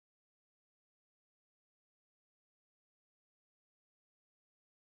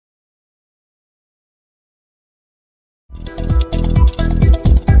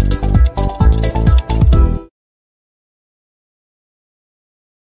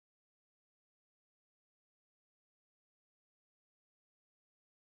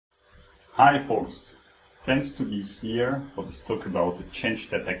Hi folks, thanks to be here for this talk about a change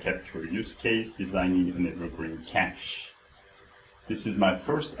data capture use case designing an evergreen cache. This is my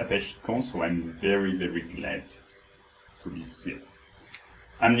first ApacheCon, so I'm very glad to be here.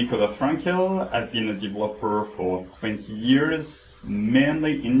 I'm Nicolas Fränkel. I've been a developer for 20 years,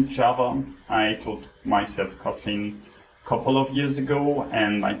 mainly in Java. I taught myself Kotlin a couple of years ago,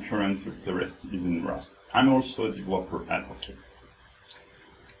 and my current interest is in Rust. I'm also a developer advocate.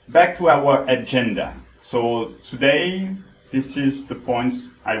 Back to our agenda. So today, this is the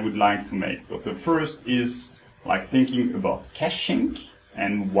points I would like to make. But the first is like thinking about caching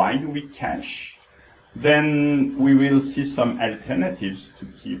and why do we cache. Then we will see some alternatives to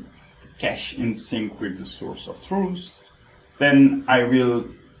keep the cache in sync with the source of truth. Then I will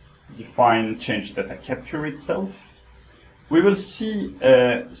define change data capture itself. We will see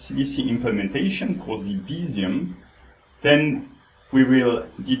a CDC implementation called the Debizium. Then we will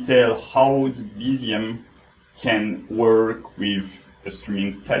detail how the Debizium can work with a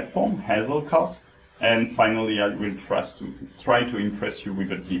streaming platform, Hazelcast, and finally I will try to impress you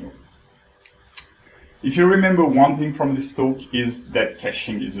with a demo. If you remember one thing from this talk is that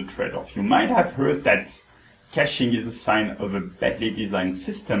caching is a trade-off. You might have heard that caching is a sign of a badly designed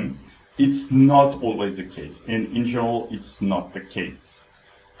system. It's not always the case, and in general it's not the case.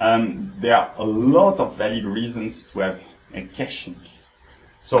 There are a lot of valid reasons to have a caching.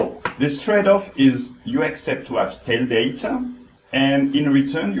 So this trade-off is you accept to have stale data, and in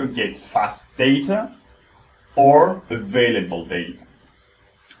return you get fast data or available data.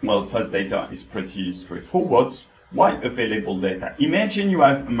 Well, fast data is pretty straightforward. Why available data? Imagine you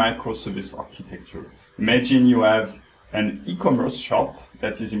have a microservice architecture. Imagine you have an e-commerce shop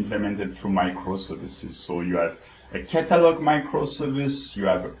that is implemented through microservices. So you have a catalog microservice, you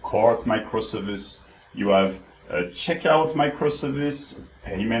have a cart microservice, you have a checkout microservice, a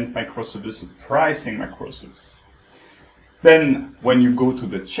payment microservice, a pricing microservice. Then when you go to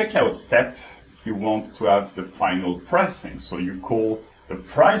the checkout step, you want to have the final pricing. So you call the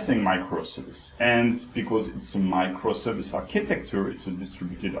pricing microservice. And because it's a microservice architecture, it's a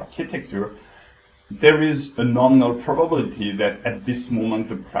distributed architecture, there is a nominal probability that at this moment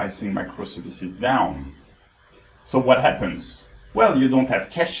the pricing microservice is down. So what happens? Well, you don't have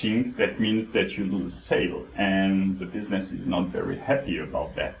caching. That means that you lose sale, and the business is not very happy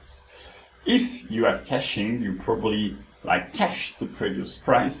about that. If you have caching, you probably cache the previous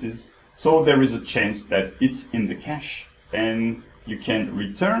prices, so there is a chance that it's in the cache, and you can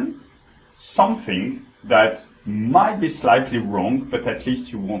return something that might be slightly wrong, but at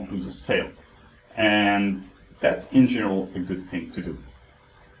least you won't lose a sale. And that's in general a good thing to do.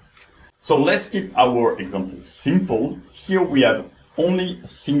 So let's keep our example simple. Here we have only a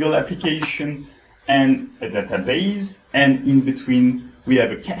single application and a database, and in between we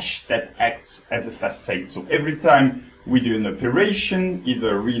have a cache that acts as a facade. So every time we do an operation,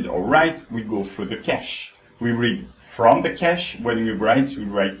 either read or write, we go through the cache. We read from the cache. When we write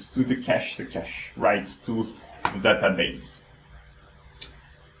to the cache writes to the database.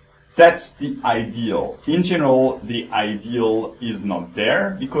 That's the ideal. In general, the ideal is not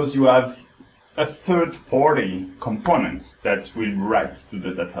there because you have a third-party component that will write to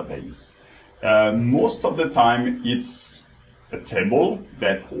the database. Most of the time, it's a table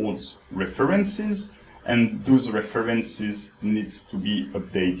that holds references, and those references needs to be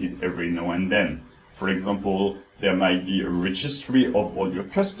updated every now and then. For example, there might be a registry of all your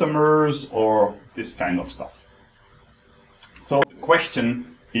customers or this kind of stuff. So the question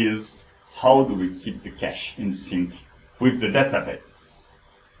is, how do we keep the cache in sync with the database?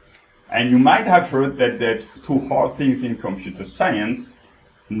 And you might have heard that there are two hard things in computer science: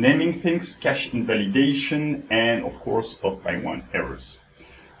 naming things, cache invalidation, and of course off-by-one errors.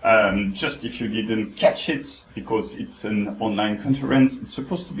 Just if you didn't catch it, because it's an online conference, it's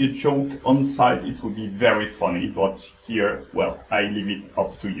supposed to be a joke. On site it would be very funny, but here, well, I leave it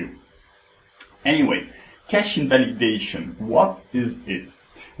up to you. Anyway, cache invalidation, what is it?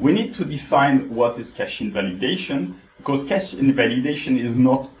 We need to define what is cache invalidation, because cache invalidation is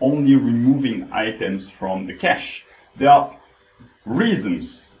not only removing items from the cache. There are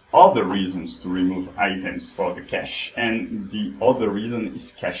other reasons to remove items for the cache, and the other reason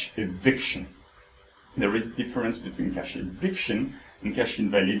is cache eviction. There is a difference between cache eviction and cache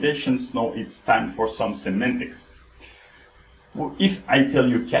invalidation, so now it's time for some semantics. Well, if I tell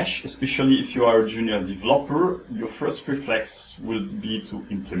you cache, especially if you are a junior developer, your first reflex will be to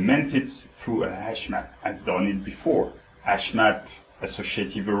implement it through a hash map. I've done it before. Hash map,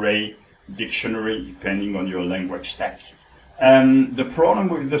 associative array, dictionary, depending on your language stack. The problem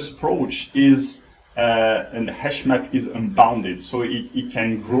with this approach is and the hash map is unbounded, so it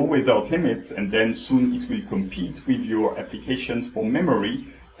can grow without limits, and then soon it will compete with your applications for memory,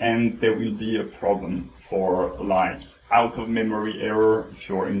 and there will be a problem for like out of memory error if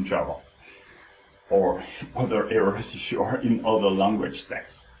you're in Java, or other errors if you are in other language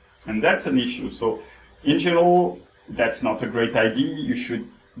stacks. And that's an issue. So in general, that's not a great idea. You should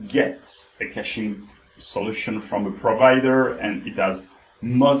get a caching solution from a provider, and it has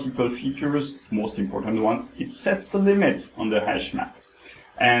multiple features. Most important one, it sets the limit on the hash map.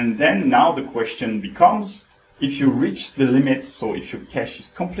 And then now the question becomes, if you reach the limit, so if your cache is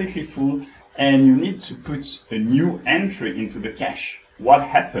completely full and you need to put a new entry into the cache, what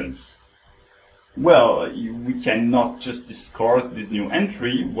happens? Well, we cannot just discard this new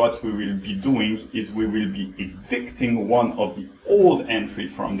entry. What we will be doing is we will be evicting one of the old entry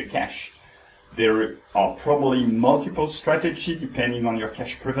from the cache. There are probably multiple strategies depending on your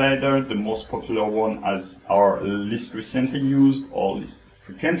cache provider. The most popular one, as are least recently used or least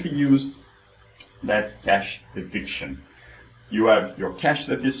frequently used, that's cache eviction. You have your cache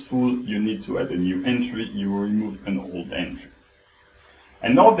that is full, you need to add a new entry, you remove an old entry.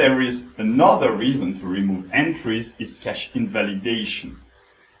 And now there is another reason to remove entries, is cache invalidation.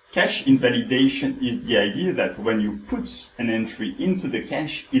 Cache invalidation is the idea that when you put an entry into the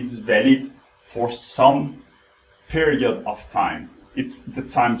cache, it's valid for some period of time. It's the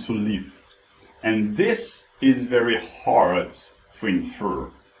time to live. And this is very hard to infer.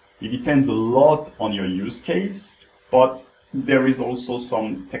 It depends a lot on your use case, but there is also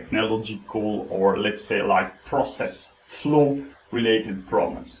some technological, or let's say like process flow related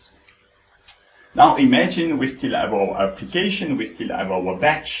problems. Now imagine we still have our application, we still have our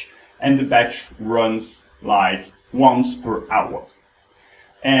batch, and the batch runs like once per hour.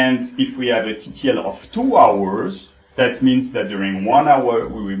 And if we have a TTL of 2 hours, that means that during 1 hour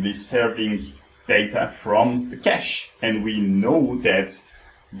we will be serving data from the cache, and we know that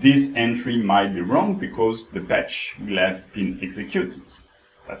this entry might be wrong because the batch will have been executed.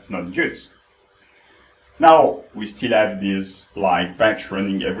 That's not good. Now we still have this like batch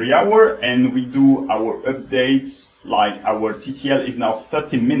running every hour, and we do our updates, like our TTL is now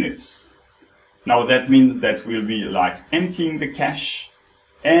 30 minutes. Now that means that we'll be like emptying the cache,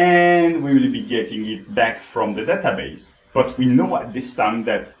 and we will be getting it back from the database. But we know at this time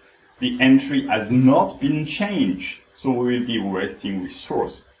that the entry has not been changed, so we will be wasting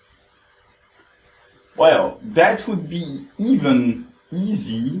resources. Well, that would be even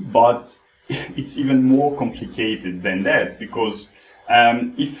easy, but it's even more complicated than that, because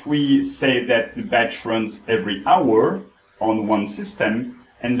if we say that the batch runs every hour on one system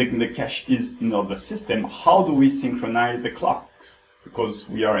and the cache is in another system, how do we synchronize the clocks? Because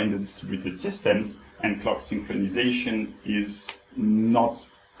we are in the distributed systems and clock synchronization is not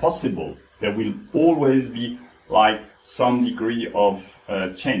possible. There will always be like some degree of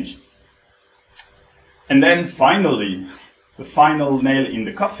changes. And then finally, the final nail in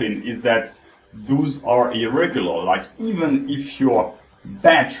the coffin is that those are irregular. Like even if your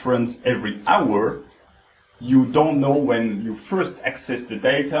batch runs every hour, you don't know when you first access the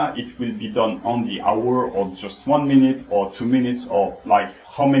data, it will be done on the hour or just 1 minute or 2 minutes or like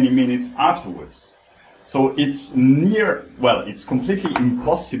how many minutes afterwards. So it's it's completely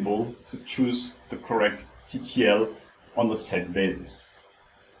impossible to choose the correct TTL on a set basis.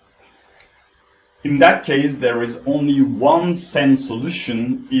 In that case, there is only one sense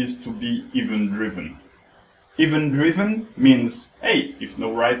solution, is to be event-driven. Event-driven means, hey, if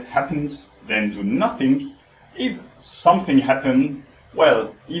no write happens, then do nothing. If something happens,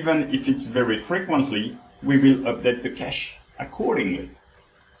 well, even if it's very frequently, we will update the cache accordingly.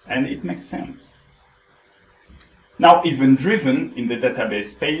 And it makes sense. Now, event-driven in the database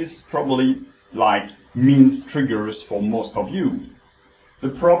space probably means triggers for most of you. The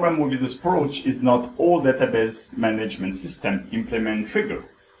problem with this approach is not all database management systems implement trigger.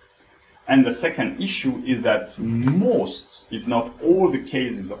 And the second issue is that most, if not all the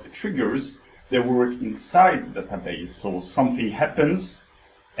cases of triggers, they work inside the database. So something happens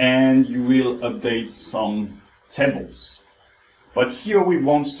and you will update some tables. But here we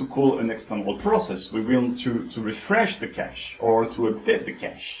want to call an external process. We want to refresh the cache or to update the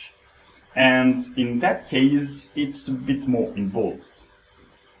cache. And in that case, it's a bit more involved.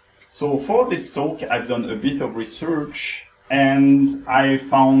 So for this talk, I've done a bit of research and I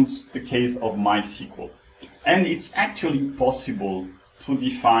found the case of MySQL. And it's actually possible to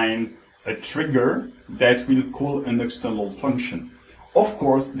define a trigger that will call an external function. Of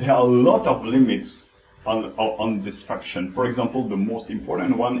course, there are a lot of limits on this function. For example, the most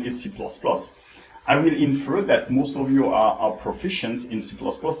important one is C++. I will infer that most of you are proficient in C++,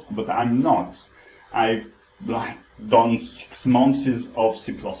 but I'm not. I've done 6 months of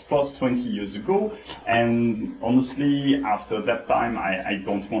C++ 20 years ago, and honestly, after that time, I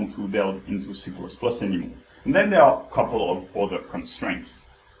don't want to delve into C++ anymore. And then there are a couple of other constraints.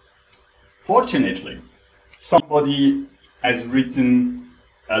 Fortunately, somebody has written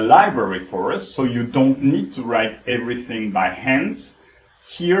a library for us, so you don't need to write everything by hand.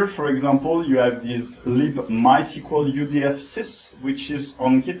 Here, for example, you have this libmysql udf-sys, which is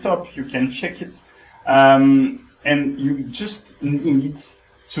on GitHub. You can check it. And you just need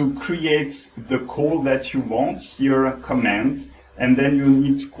to create the call that you want, here a command, and then you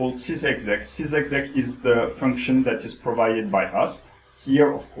need to call sysexec. Sysexec is the function that is provided by us.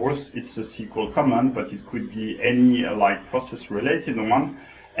 Here, of course, it's a SQL command, but it could be any like process-related one,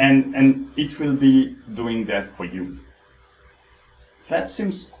 and it will be doing that for you. That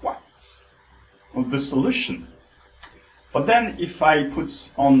seems quite the solution. But then, if I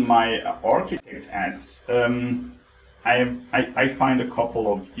put on my architect hats, I find a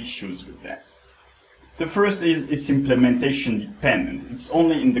couple of issues with that. The first is it's implementation dependent. It's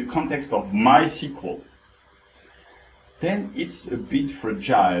only in the context of MySQL. Then it's a bit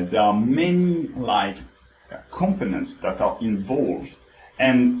fragile. There are many components that are involved,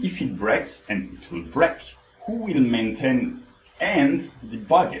 and if it breaks, and it will break, who will maintain and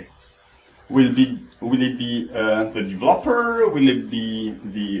debug it? Will it be the developer? Will it be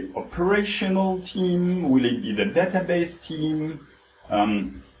the operational team? Will it be the database team?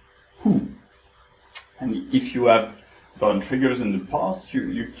 Who? And if you have done triggers in the past,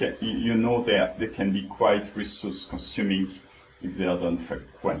 you know they can be quite resource consuming if they are done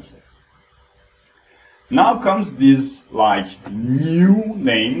frequently. Now comes this new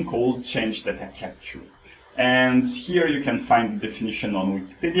name called change data capture. And here you can find the definition on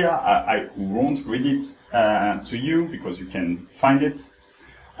Wikipedia. I won't read it to you because you can find it.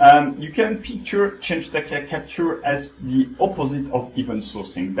 You can picture change data capture as the opposite of event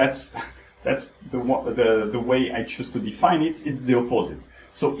sourcing. That's the way I choose to define it, is the opposite.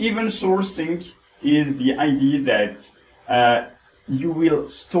 So event sourcing is the idea that you will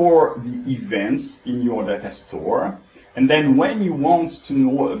store the events in your data store. And then when you want to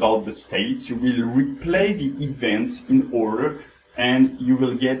know about the state, you will replay the events in order and you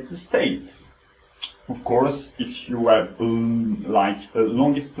will get the state. Of course, if you have a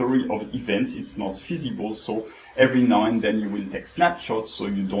long history of events, it's not feasible. So every now and then you will take snapshots. So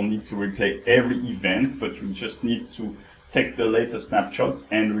you don't need to replay every event, but you just need to take the latest snapshot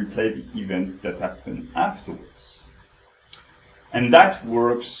and replay the events that happen afterwards. And that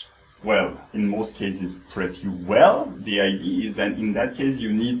works well, in most cases pretty well. The idea is that in that case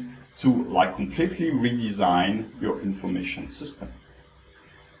you need to completely redesign your information system.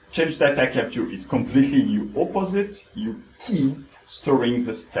 Change data capture is completely the opposite. You keep storing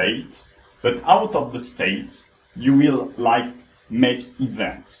the state, but out of the state you will make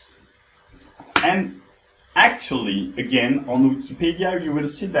events. And actually, again, on Wikipedia, you will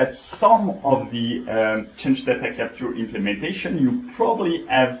see that some of the change data capture implementation, you probably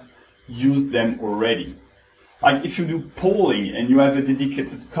have used them already. If you do polling and you have a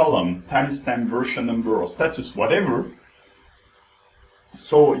dedicated column, timestamp, version number, or status, whatever,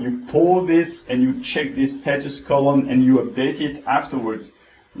 so you poll this and you check this status column and you update it afterwards,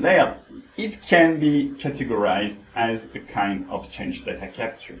 there, it can be categorized as a kind of change data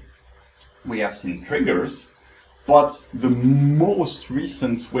capture. We have seen triggers, but the most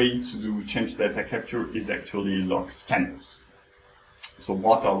recent way to do change data capture is actually log scanners. So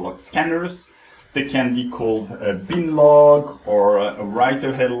what are log scanners? They can be called a bin log or a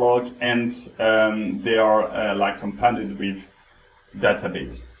write-ahead log, and they are compounded with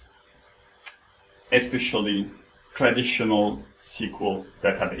databases, especially traditional SQL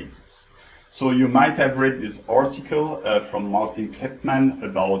databases. So you might have read this article from Martin Kleppmann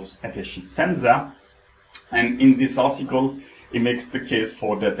about Apache Senza, and in this article he makes the case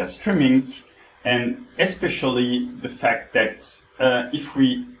for data streaming, and especially the fact that if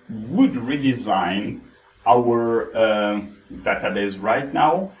we would redesign our database right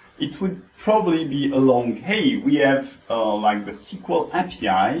now, it would probably be along, hey, we have the SQL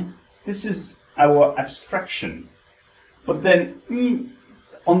API, this is our abstraction. But then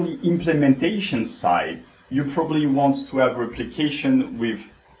on the implementation side, you probably want to have replication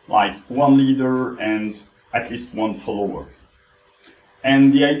with one leader and at least one follower.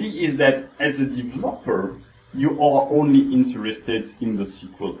 And the idea is that as a developer, you are only interested in the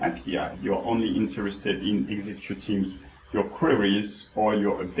SQL API. You're only interested in executing your queries or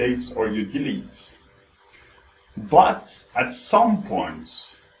your updates or your deletes. But at some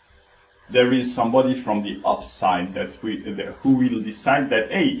point, there is somebody from the upside who will decide that,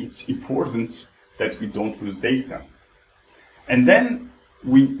 hey, it's important that we don't lose data. And then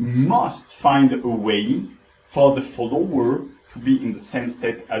we must find a way for the follower to be in the same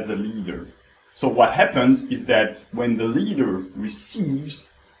state as the leader. So what happens is that when the leader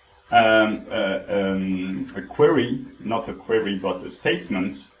receives a query, not a query, but a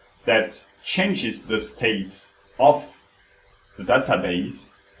statement that changes the state of the database,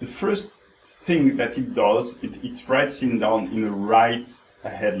 the first thing that it does, it writes it down in a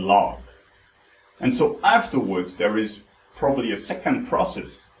write-ahead log. And so afterwards, there is probably a second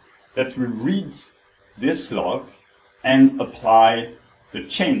process that will read this log and apply the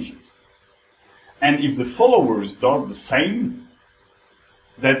changes. And if the followers does the same,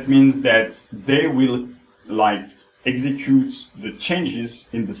 that means that they will execute the changes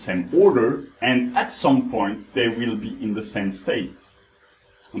in the same order, and at some point they will be in the same state.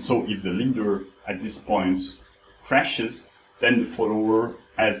 And so if the leader at this point crashes, then the follower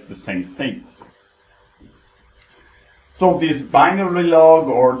has the same state. So this binary log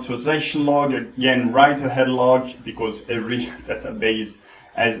or transaction log, again, write-ahead log, because every database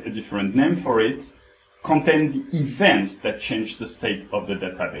has a different name for it, contain the events that change the state of the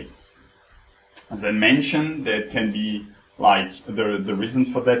database. As I mentioned, that can be the reason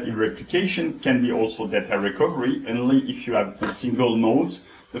for that in replication can be also data recovery. Only if you have a single node,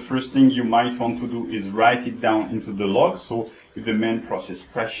 the first thing you might want to do is write it down into the log. So if the main process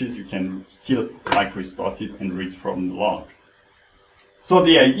crashes, you can still restart it and read from the log. So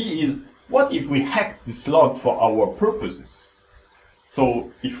the idea is, what if we hack this log for our purposes?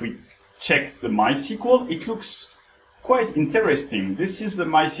 So if we check the MySQL, it looks quite interesting. This is a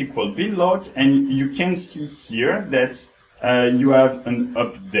MySQL bin log, and you can see here that you have an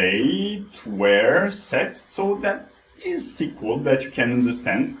update where set, so that is SQL that you can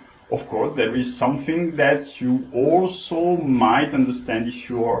understand. Of course, there is something that you also might understand if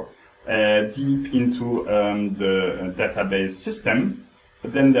you are deep into the database system,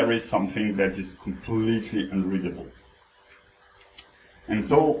 but then there is something that is completely unreadable. And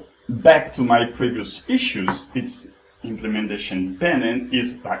so, back to my previous issues, its implementation dependent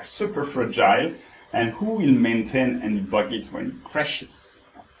is super fragile, and who will maintain and debug it when it crashes?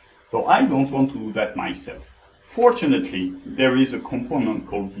 So I don't want to do that myself. Fortunately, there is a component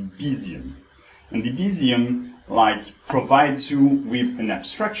called Debezium. And Debezium provides you with an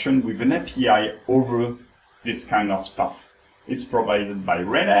abstraction, with an API over this kind of stuff. It's provided by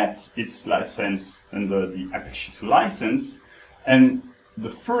Red Hat, it's licensed under the Apache 2 license, and the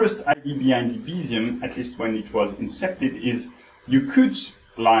first idea behind Debezium, at least when it was incepted, is you could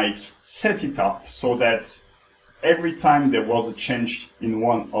set it up so that every time there was a change in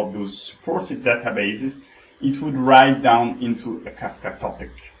one of those supported databases, it would write down into a Kafka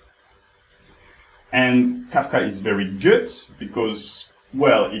topic. And Kafka is very good because,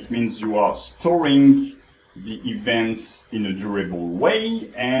 well, it means you are storing the events in a durable way,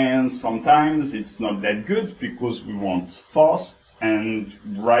 and sometimes it's not that good because we want fast, and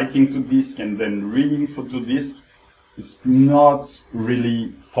writing to disk and then reading to disk is not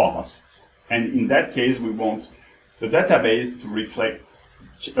really fast. And in that case, we want the database to reflect,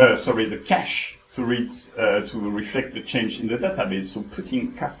 the cache to read, to reflect the change in the database. So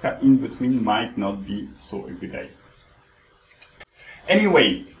putting Kafka in between might not be so a good idea.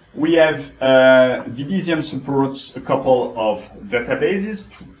 Anyway, we have Debezium supports a couple of databases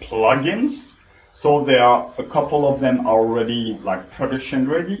through plugins. So there are a couple of them already production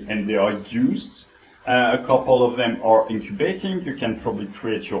ready and they are used. A couple of them are incubating. You can probably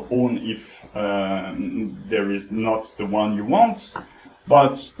create your own if there is not the one you want.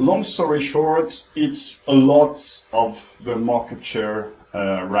 But long story short, it's a lot of the market share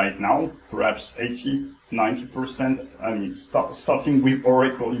right now, perhaps 80–90%. I mean, starting with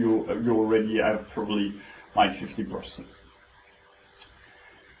Oracle, you already have probably 50%.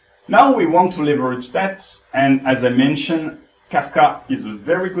 Now we want to leverage that, and as I mentioned, Kafka is a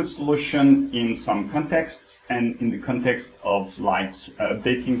very good solution in some contexts, and in the context of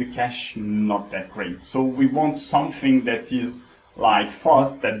updating the cache, not that great. So we want something that is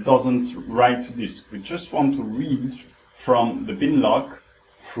fast, that doesn't write to disk. We just want to read from the bin log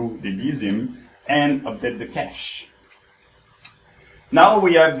through Debezium and update the cache. Now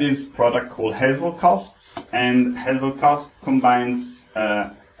we have this product called Hazelcast, and Hazelcast combines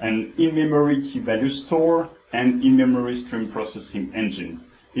an in-memory key value store and in-memory stream processing engine.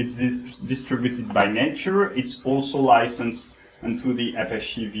 It's distributed by nature. It's also licensed into the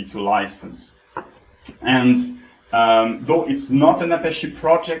Apache v2 license. And though it's not an Apache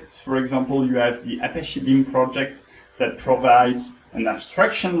project, for example, you have the Apache Beam project that provides an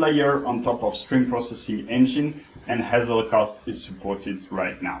abstraction layer on top of stream processing engine, and Hazelcast is supported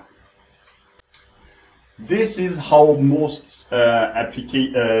right now. This is how most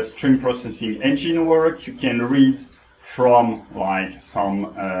stream processing engine work. You can read from like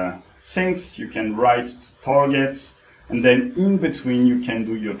some things, you can write to targets, and then in between you can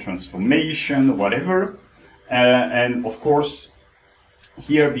do your transformation, whatever. And of course,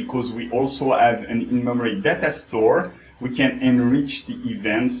 here, because we also have an in-memory data store, we can enrich the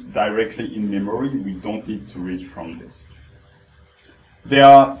events directly in memory. We don't need to read from disk. There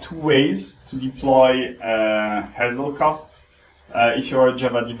are two ways to deploy Hazelcasts. If you're a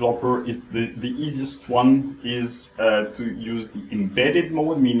Java developer, the easiest one is to use the embedded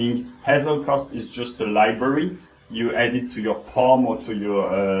mode, meaning Hazelcast is just a library. You add it to your POM or to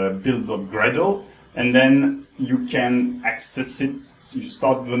your build.gradle, and then you can access it. You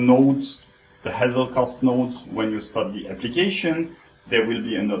start the node, the Hazelcast node, when you start the application. There will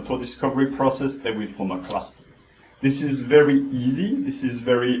be an auto-discovery process that will form a cluster. This is very easy. This is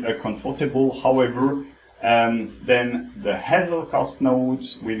very comfortable. However, then the Hazelcast node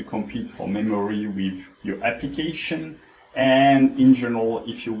will compete for memory with your application. And in general,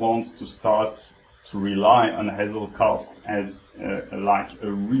 if you want to start to rely on Hazelcast as like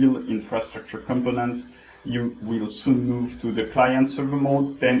a real infrastructure component, you will soon move to the client-server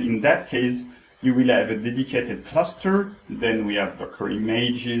mode. Then in that case, you will have a dedicated cluster. Then we have Docker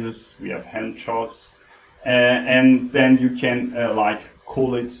images, we have Helm charts, and then you can like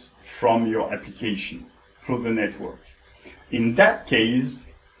call it from your application through the network. In that case,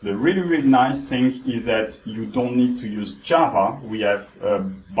 the really nice thing is that you don't need to use Java. We have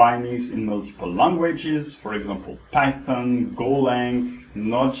bindings in multiple languages, for example, Python, Golang,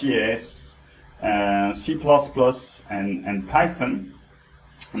 Node.js, C++, and Python.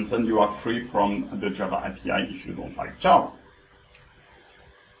 And then you are free from the Java API if you don't like Java.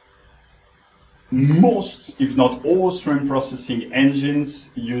 Most, if not all, stream processing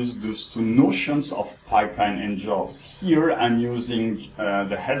engines use those two notions of pipeline and jobs. Here I'm using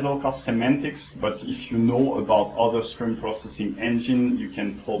the Hazelcast semantics, but if you know about other stream processing engine, you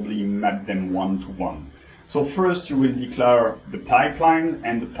can probably map them one-to-one. So first you will declare the pipeline,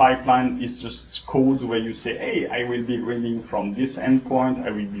 and the pipeline is just code where you say, hey, I will be reading from this endpoint, I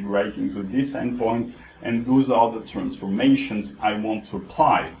will be writing to this endpoint, and those are the transformations I want to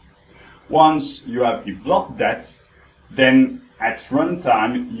apply. Once you have developed that, then at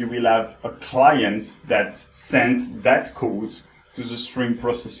runtime, you will have a client that sends that code to the stream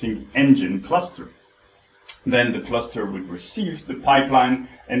processing engine cluster. Then the cluster will receive the pipeline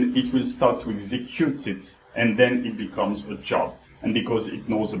and it will start to execute it, and then it becomes a job. And because it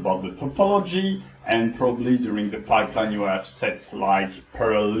knows about the topology, and probably during the pipeline you have sets like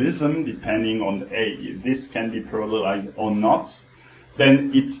parallelism, depending on, hey, this can be parallelized or not,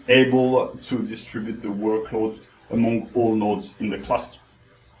 then it's able to distribute the workload among all nodes in the cluster.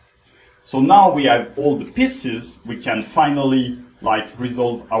 So now we have all the pieces, we can finally like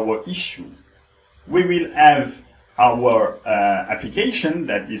resolve our issue. We will have our application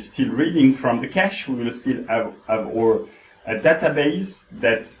that is still reading from the cache. We will still have our database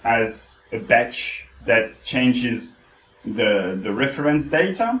that has a batch that changes the reference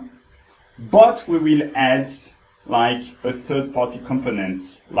data, but we will add like a third-party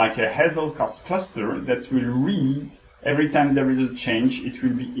component, like a Hazelcast cluster that will read every time there is a change. It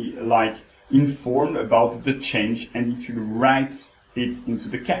will be like informed about the change and it will write it into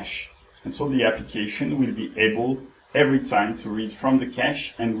the cache. And so the application will be able every time to read from the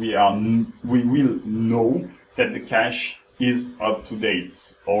cache, and we will know that the cache is up to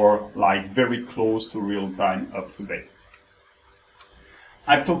date, or like very close to real-time up to date.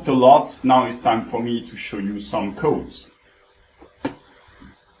 I've talked a lot, now it's time for me to show you some code.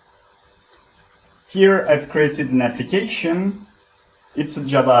 Here I've created an application. It's a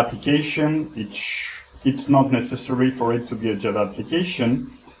Java application. It's not necessary for it to be a Java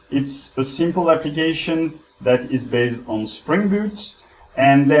application. It's a simple application that is based on Spring Boot,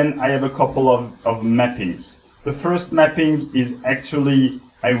 and then I have a couple of mappings. The first mapping is actually,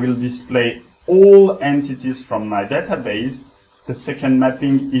 I will display all entities from my database. The second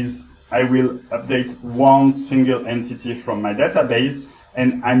mapping is I will update one single entity from my database,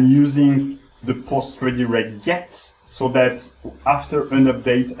 and I'm using the post redirect get so that after an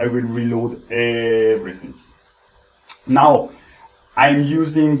update I will reload everything. Now I'm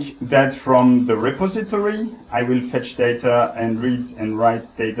using that from the repository. I will fetch data and read and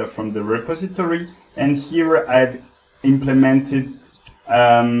write data from the repository, and here I've implemented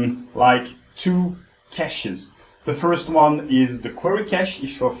like two caches. The first one is the query cache.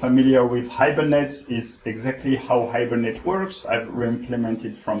 If you're familiar with Hibernate, is exactly how Hibernate works. I've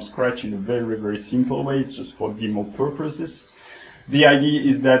re-implemented from scratch in a very simple way, just for demo purposes. The idea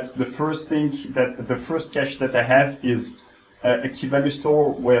is that the first cache that I have is a key value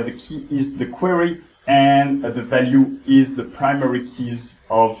store where the key is the query and the value is the primary keys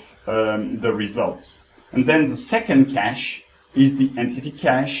of the results. And then the second cache is the entity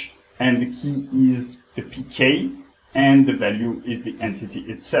cache, and the key is the PK, and the value is the entity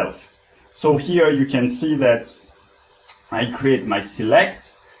itself. So here you can see that I create my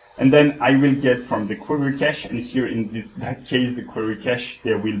select, and then I will get from the query cache, and here in that case, the query cache,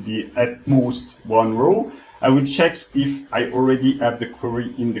 there will be at most one row. I will check if I already have the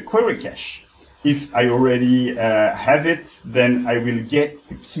query in the query cache. If I already have it, then I will get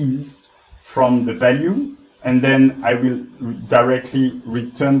the keys from the value, and then I will directly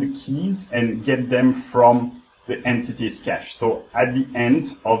return the keys and get them from the entities cache. So at the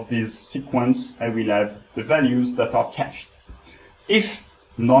end of this sequence, I will have the values that are cached. If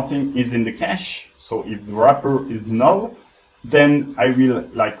nothing is in the cache, so if the wrapper is null, then I will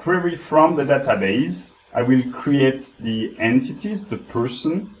query from the database. I will create the entities, the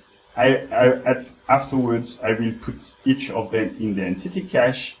person. Afterwards, I will put each of them in the entity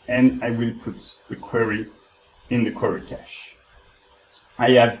cache, and I will put the query in the query cache.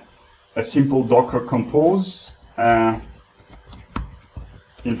 I have a simple Docker Compose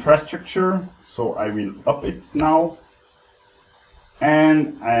infrastructure, so I will up it now.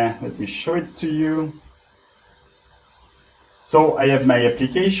 And let me show it to you. So I have my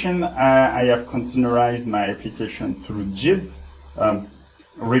application. I have containerized my application through Jib.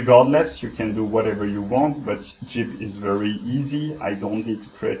 Regardless, you can do whatever you want, but Jib is very easy. I don't need to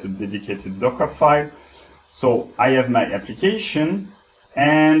create a dedicated Docker file. So I have my application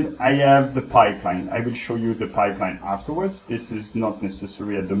and I have the pipeline. I will show you the pipeline afterwards. This is not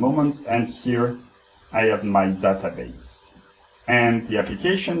necessary at the moment. And here I have my database. And the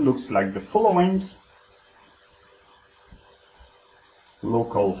application looks like the following.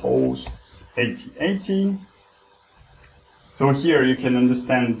 Localhost 8080. So here you can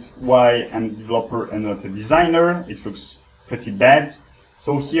understand why I'm a developer and not a designer. It looks pretty bad.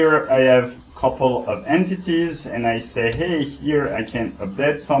 So here I have a couple of entities and I say, hey, here I can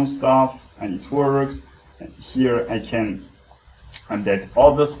update some stuff and it works. And here I can update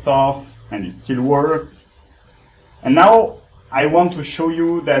other stuff and it still works. And now I want to show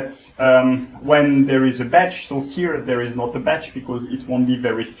you that when there is a batch, so here there is not a batch because it won't be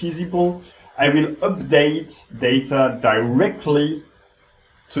very feasible. I will update data directly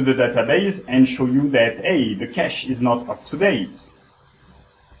to the database and show you that, hey, the cache is not up to date.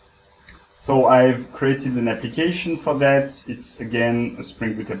 So I've created an application for that. It's again a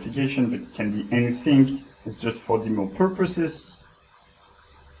Spring Boot application, but it can be anything. It's just for demo purposes.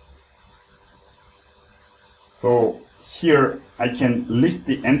 So here I can list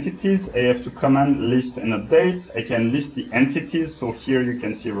the entities. I have to command list and update. I can list the entities. So here you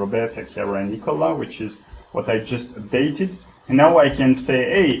can see Roberta, Chiara, and Nicola, which is what I just updated. And now I can say,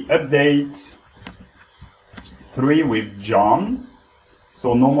 hey, update 3 with John.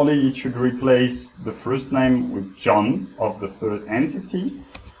 So normally it should replace the first name with John of the third entity.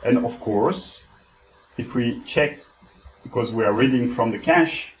 And of course, if we check, because we are reading from the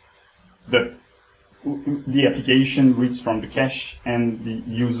cache, the application reads from the cache and the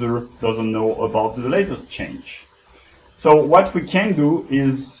user doesn't know about the latest change. So what we can do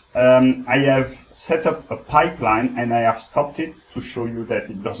is I have set up a pipeline and I have stopped it to show you that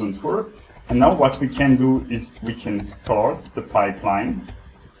it doesn't work. And now what we can do is we can start the pipeline.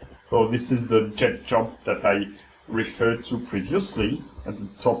 So this is the jet job that I referred to previously at the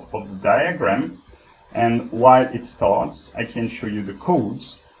top of the diagram. And while it starts, I can show you the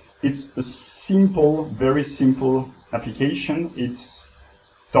codes. It's a simple, very simple application. It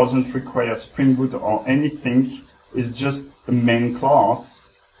doesn't require Spring Boot or anything. It's just a main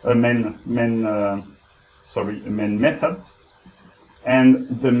class, a main method.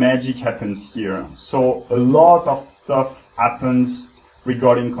 And the magic happens here. So a lot of stuff happens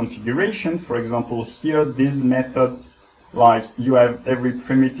regarding configuration. For example, here, this method, like you have every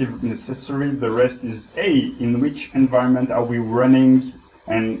primitive necessary. The rest is, hey, in which environment are we running?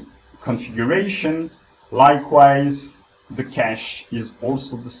 And configuration. Likewise, the cache is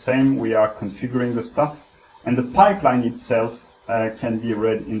also the same. We are configuring the stuff. And the pipeline itself can be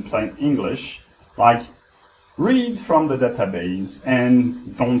read in plain English, like read from the database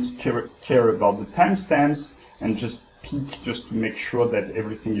and don't care about the timestamps and just peek just to make sure that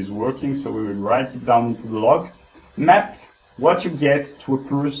everything is working. So we will write it down into the log, map what you get to a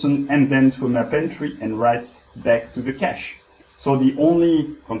person and then to a map entry and write back to the cache. So the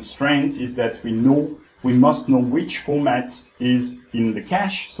only constraint is that we must know which format is in the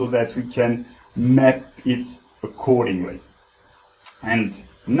cache so that we can map it accordingly. And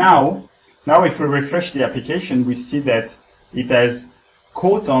now if we refresh the application, we see that it has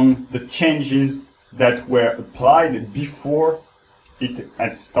caught on the changes that were applied before it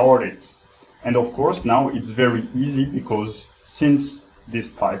had started. And of course, now it's very easy because since this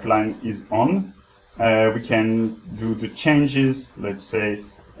pipeline is on, we can do the changes. Let's say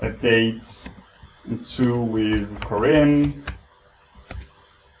update to with Korean,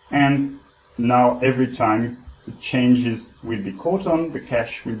 and now every time the changes will be caught on, the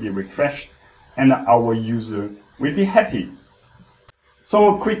cache will be refreshed, and our user will be happy.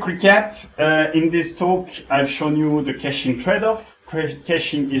 So, quick recap. In this talk, I've shown you the caching trade-off.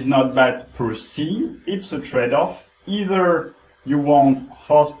 Caching is not bad per se, it's a trade-off. Either you want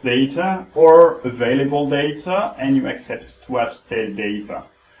fast data or available data, and you accept to have stale data.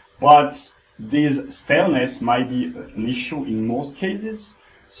 But this staleness might be an issue in most cases.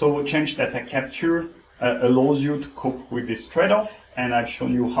 So change data capture allows you to cope with this trade-off, and I've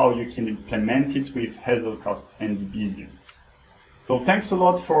shown you how you can implement it with Hazelcast and Debezium. So thanks a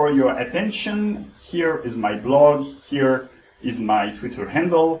lot for your attention. Here is my blog, here is my Twitter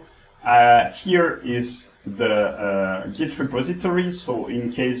handle, here is the Git repository, so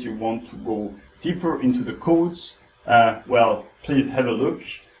in case you want to go deeper into the codes, well, please have a look,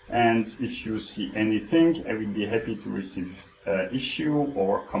 and if you see anything, I will be happy to receive issue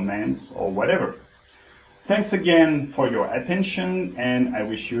or comments or whatever. Thanks again for your attention, and I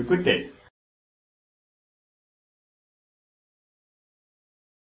wish you a good day.